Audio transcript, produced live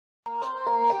Oh,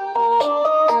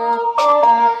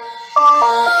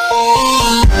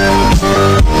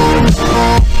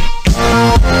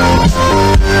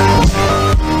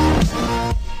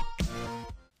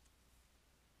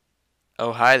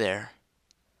 hi there.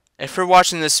 If you're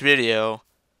watching this video,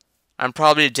 I'm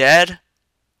probably dead,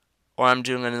 or I'm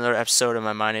doing another episode of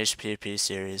my Mineage PvP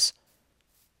series.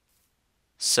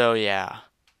 So yeah,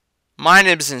 my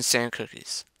name is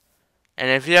InsaneCookies, and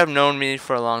if you have known me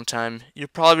for a long time, you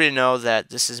probably know that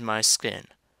this is my skin.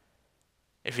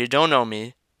 If you don't know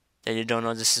me, then you don't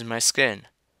know this is my skin.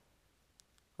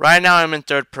 Right now I'm in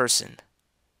third person.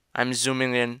 I'm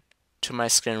zooming in to my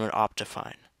skin with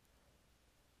Optifine.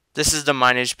 This is the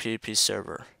Mineage PvP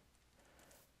server.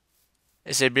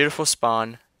 It's a beautiful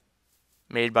spawn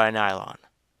made by Nylon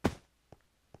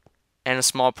and a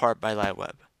small part by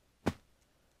Lightweb.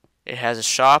 It has a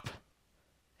shop,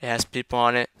 it has people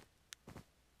on it,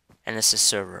 and it's a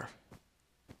server.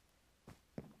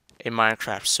 A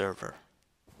Minecraft server.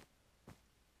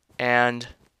 And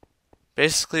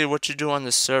basically what you do on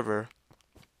this server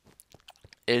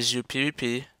is you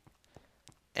PvP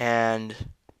and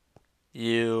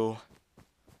you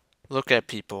look at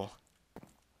people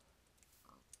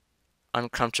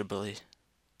uncomfortably.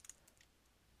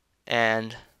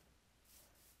 And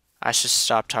I should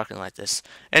stop talking like this.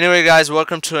 Anyway, guys,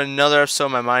 welcome to another episode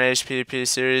of my Mineage PvP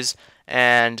series.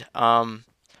 And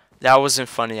that wasn't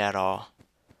funny at all.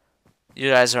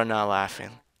 You guys are not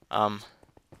laughing.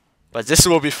 But this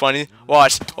will be funny.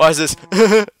 Watch this.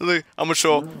 Look, I'm gonna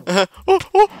show. Look.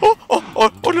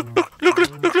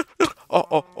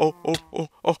 Oh.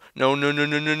 No.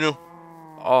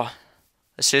 Oh,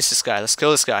 let's chase this guy. Let's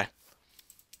kill this guy.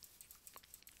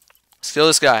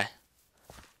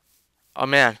 Oh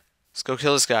man, let's go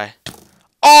kill this guy.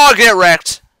 Oh, get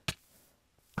wrecked.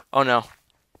 Oh no.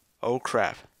 Oh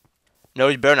crap. No,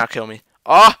 you better not kill me.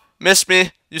 Oh, missed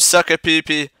me. You suck at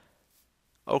PvP.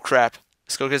 Oh crap.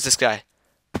 Let's go get this guy.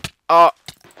 Oh,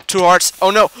 2 hearts.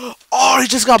 Oh no. Oh, he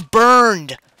just got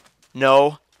burned.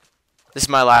 No. This is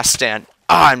my last stand.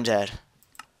 Oh, I'm dead.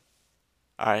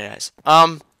 Alright, guys.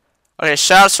 Okay,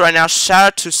 shoutouts right now. Shout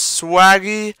out to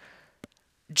Swaggy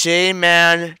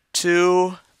J-Man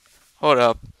 2. Hold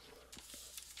up.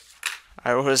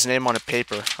 I wrote his name on a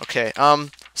paper. Okay,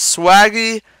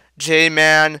 Swaggy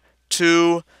J-Man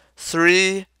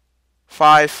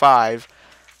 2355.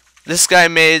 This guy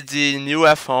made the new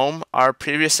F-Home. Our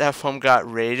previous F-Home got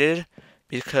raided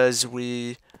because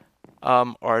we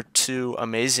are too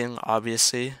amazing,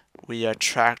 obviously. We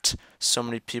attract so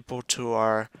many people to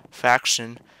our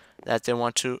faction that they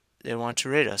want to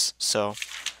raid us. So,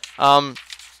 the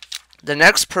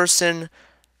next person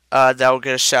that will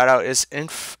get a shout out is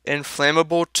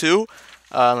Inflammable 2.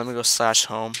 Let me go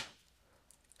 /home.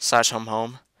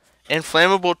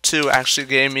 Inflammable 2 actually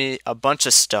gave me a bunch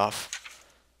of stuff.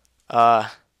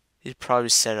 He probably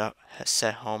set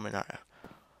home and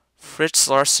Fritz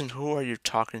Larson, who are you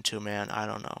talking to, man? I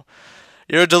don't know.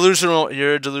 You're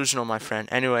delusional, my friend.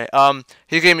 Anyway,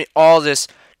 he gave me all this,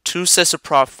 2 sets of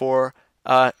Prop 4.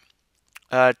 I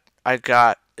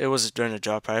got, it was during the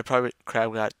job party. I probably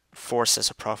got 4 sets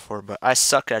of Prop 4, but I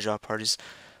suck at job parties.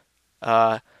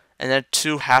 And then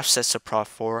 2 half sets of Prop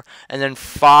 4, and then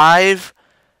 5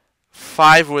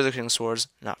 Wither King swords.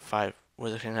 Not 5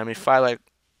 Wither King. I mean 5 like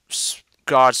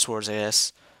God swords, I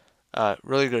guess.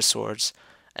 Really good swords.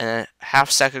 And then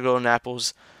half sack of golden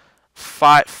apples.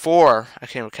 4. I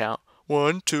can't even count.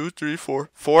 1, 2, 3, 4.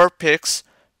 4 picks.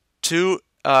 2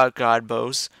 God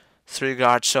bows. 3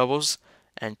 God shovels.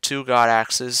 And 2 God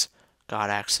axes.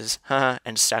 And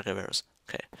a stack of arrows.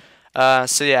 Okay.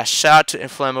 So yeah, shout out to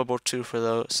Inflammable 2 for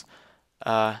those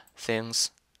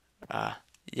things.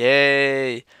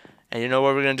 Yay! And you know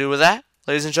what we're gonna do with that,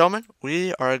 ladies and gentlemen?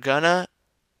 We are gonna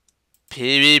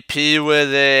PvP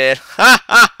with it.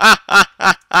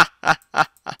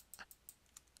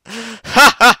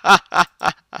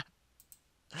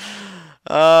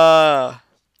 I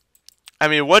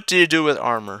mean, what do you do with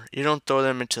armor? You don't throw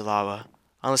them into lava,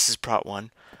 unless it's Prop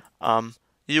 1.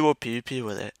 You will PvP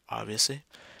with it, obviously.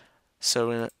 So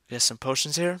we're gonna get some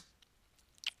potions here,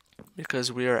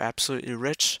 because we are absolutely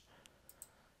rich.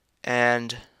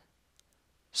 And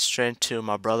strength 2,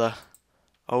 my brother.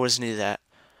 Always need that.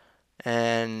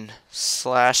 And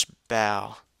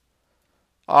 /bow.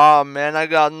 Oh man, I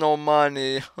got no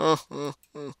money. We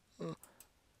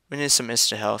need some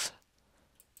insta health.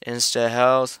 Insta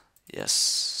health? Yes,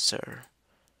 sir.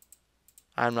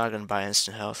 I'm not gonna buy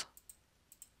instant health.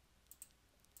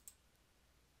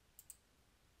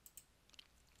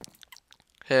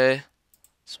 Okay,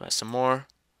 let's buy some more.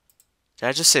 Did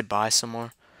I just say buy some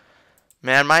more?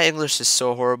 Man, my English is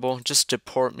so horrible. Just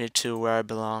deport me to where I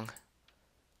belong.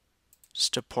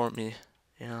 Just deport me,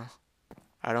 you know.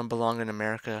 I don't belong in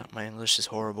America. My English is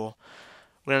horrible.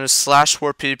 We're gonna slash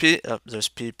war PvP. Oh, there's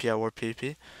PvP at war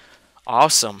PvP.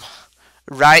 Awesome.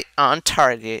 Right on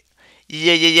target.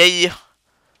 Yeah, yeah, yeah, yeah.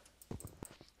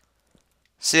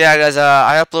 So yeah, guys,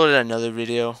 I uploaded another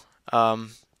video. A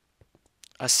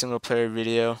single player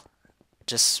video.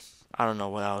 Just, I don't know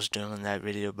what I was doing in that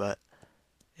video, but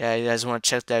yeah, you guys want to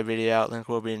check that video out. Link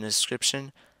will be in the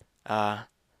description.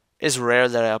 It's rare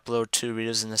that I upload 2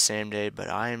 videos in the same day, but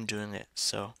I am doing it.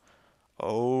 So,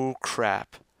 oh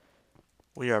crap.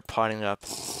 We are potting up.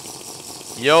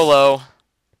 YOLO.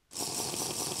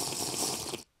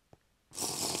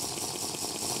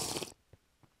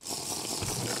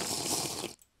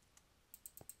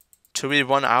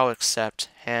 2v1, I'll accept.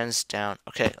 Hands down.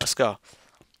 Okay, let's go.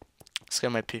 Let's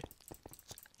get my P.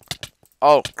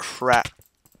 Oh, crap.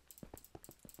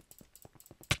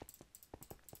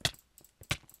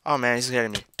 Oh, man, he's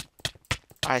getting me.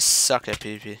 I suck at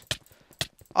PvP.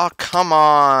 Oh, come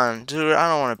on. Dude, I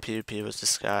don't want to PvP with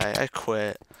this guy. I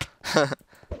quit.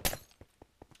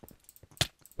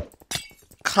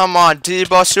 Come on,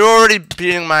 D-Boss. You're already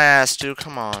beating my ass, dude.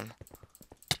 Come on.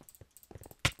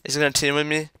 Is he going to team with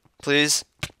me? Please?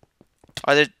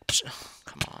 Are they...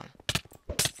 Come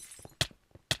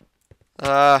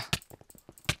on.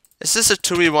 Is this a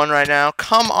 2v1 right now?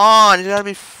 Come on! You gotta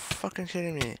be fucking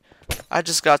kidding me. I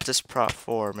just got this prop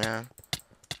 4, man.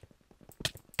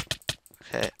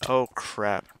 Okay, oh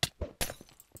crap.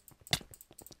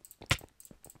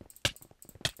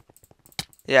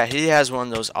 Yeah, he has one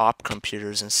of those op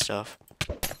computers and stuff.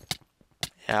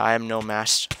 Yeah, I am no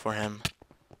match for him.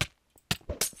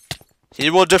 He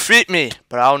will defeat me,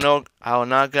 but I will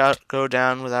not go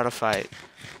down without a fight.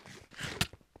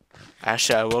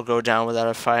 Actually, I will go down without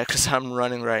a fight because I'm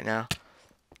running right now.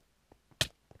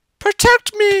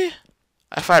 Protect me!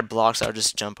 If I had blocks, I would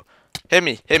just jump. Hit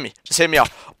me, just hit me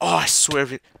off. Oh, I swear.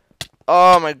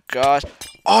 Oh my gosh.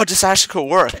 Oh, this actually could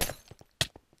work.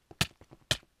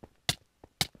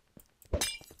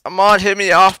 Come on, hit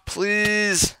me off,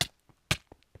 please.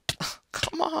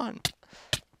 Come on.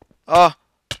 I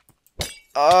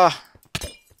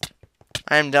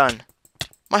am done.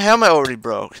 My helmet already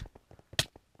broke.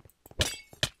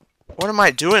 What am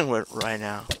I doing with right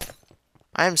now?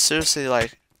 I am seriously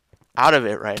like out of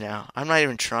it right now. I'm not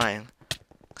even trying.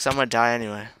 Because I'm going to die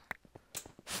anyway.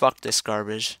 Fuck this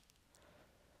garbage.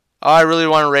 Oh, I really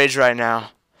want to rage right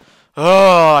now.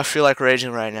 Oh, I feel like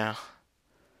raging right now.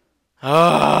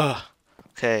 Oh.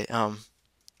 Okay, Oh,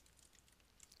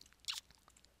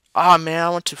 man, I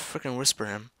want to freaking whisper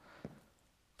him.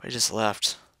 But he just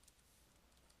left.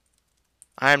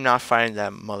 I am not fighting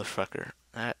that motherfucker.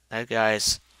 That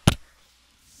guy's...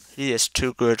 He is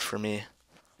too good for me.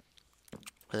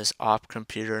 With his op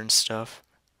computer and stuff.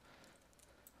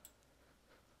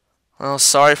 Well,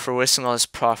 sorry for wasting all this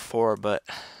Prop 4, but,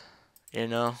 you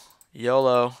know,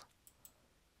 YOLO.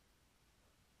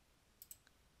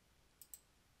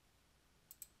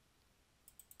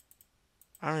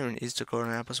 I don't even eat the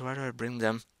golden apples. Why do I bring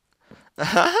them?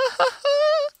 Okay.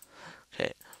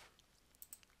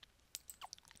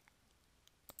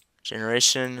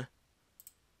 Generation.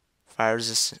 Fire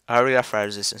resistance. I already got fire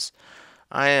resistance.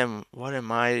 What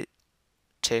am I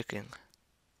taking?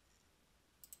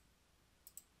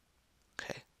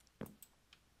 Okay.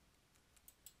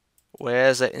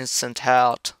 Where's the instant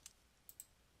health?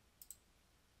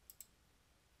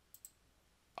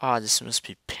 Ah, this must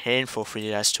be painful for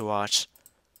you guys to watch.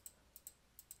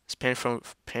 It's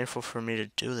painful for me to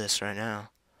do this right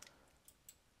now.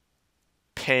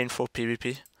 Painful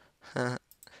PvP.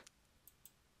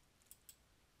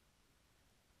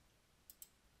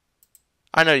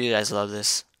 I know you guys love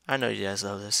this. I know you guys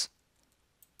love this.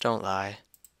 Don't lie.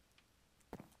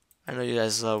 I know you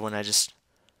guys love when I just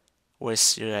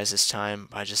waste your guys' time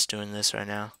by just doing this right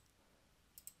now.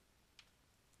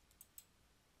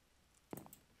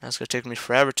 Now it's gonna take me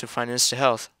forever to find insta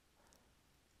health.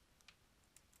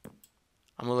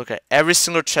 I'm gonna look at every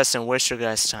single chest and waste your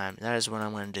guys' time. That is what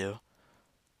I'm gonna do.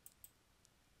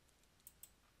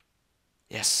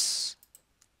 Yes.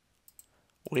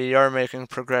 We are making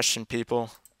progression,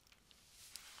 people.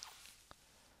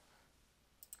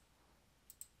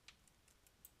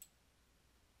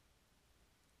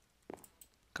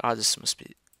 God, this must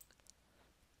be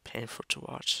painful to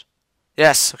watch.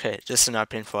 Yes, okay, this is not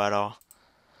painful at all.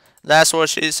 That's what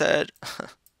she said.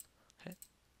 Okay.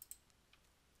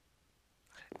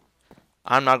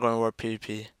 I'm not going to work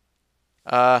PvP.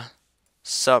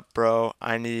 Sup, bro?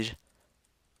 I need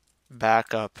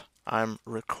backup. I'm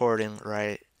recording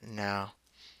right now.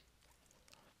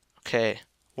 Okay,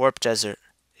 warp desert.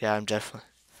 Yeah, I'm definitely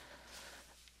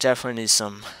need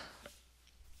some.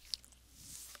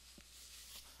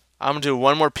 I'm gonna do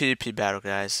one more PvP battle,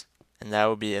 guys, and that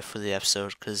will be it for the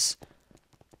episode. Cause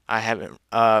I haven't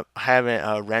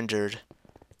rendered.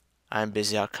 I'm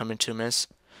busy. I'll come in 2 minutes.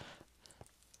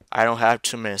 I don't have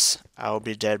 2 minutes. I will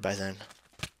be dead by then.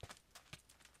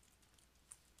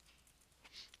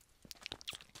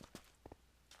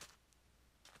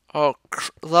 Oh,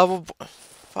 level.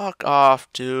 Fuck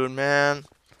off, dude, man.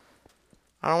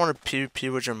 I don't want to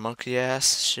PvP with your monkey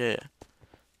ass shit.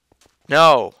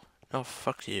 No. No,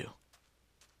 fuck you.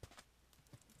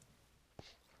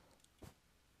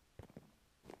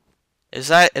 If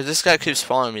this guy keeps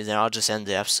following me, then I'll just end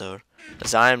the episode.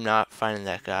 Because I am not finding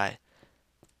that guy.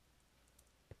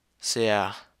 So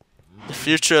yeah. The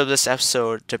future of this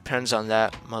episode depends on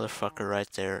that motherfucker right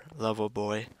there. Level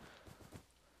boy.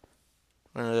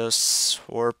 One of those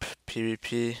warp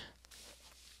PvP.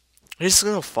 He's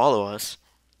gonna follow us.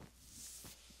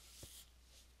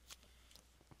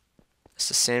 It's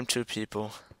the same 2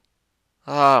 people.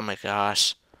 Oh my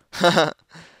gosh.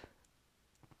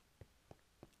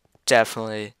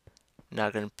 Definitely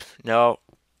not gonna. No.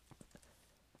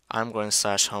 I'm going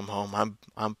 / home.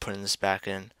 I'm putting this back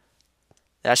in.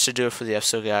 That should do it for the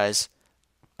episode, guys.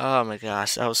 Oh my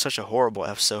gosh, that was such a horrible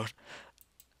episode.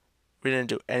 We didn't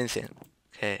do anything.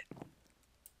 Okay.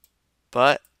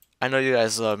 But I know you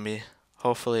guys love me.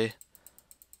 Hopefully,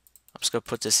 I'm just gonna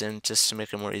put this in just to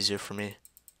make it more easier for me.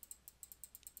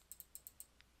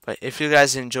 But if you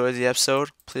guys enjoyed the episode,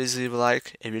 please leave a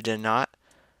like. If you did not,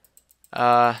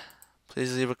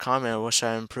 please leave a comment. What should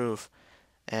I improve?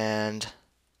 And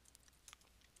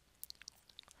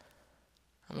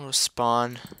I'm gonna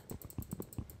spawn.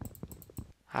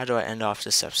 How do I end off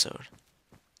this episode?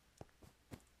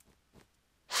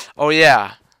 Oh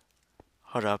yeah.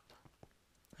 Hold up.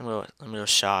 Let me go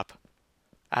shop.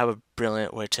 I have a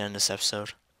brilliant way to end this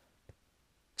episode.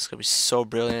 It's gonna be so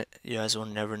brilliant, you guys will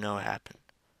never know what happened.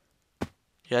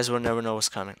 You guys will never know what's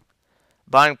coming.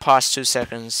 Buying pause 2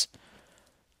 seconds.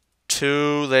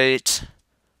 Too late,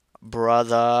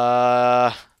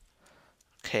 brother.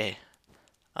 Okay.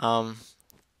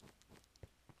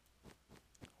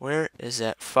 Where is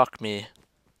that? Fuck me.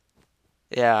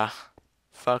 Yeah.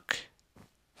 Fuck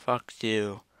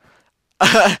you.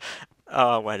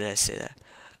 Oh, why did I say that?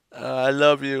 I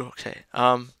love you. Okay.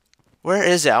 Where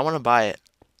is it? I want to buy it.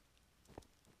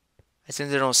 I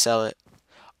think they don't sell it.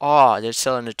 Oh, they're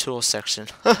selling the tool section.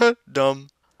 Dumb.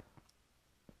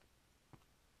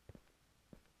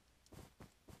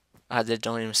 They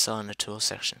don't even sell in the tool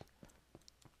section.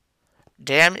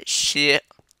 Damn it, shit.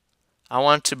 I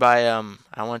want to buy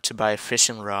a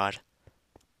fishing rod.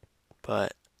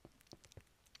 But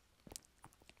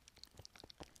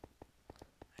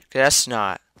I guess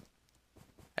not.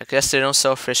 I guess they don't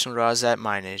sell fishing rods at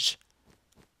Mineage.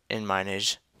 In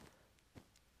Mineage.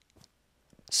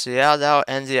 So yeah, that'll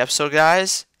end the episode,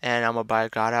 guys. And I'm gonna buy a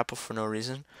god apple for no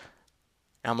reason.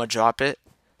 I'm gonna drop it.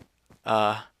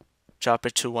 Drop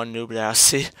it to one noob that I'll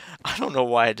see. I don't know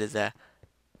why I did that.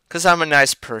 Cause I'm a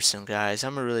nice person, guys.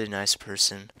 I'm a really nice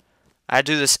person. I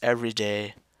do this every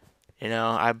day. You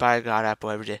know, I buy a god apple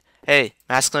every day. Hey,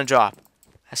 masculine drop.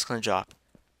 Masculine drop.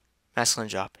 Masculine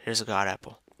drop. Here's a god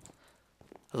apple.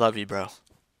 I love you, bro.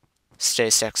 Stay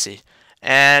sexy.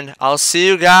 And I'll see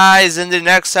you guys in the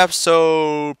next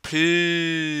episode.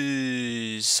 Peace.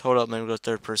 Hold up, let me go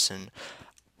 3rd person.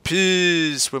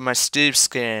 Peace with my Steve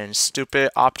skin. Stupid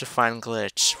Optifine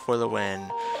glitch for the win.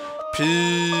 Peace.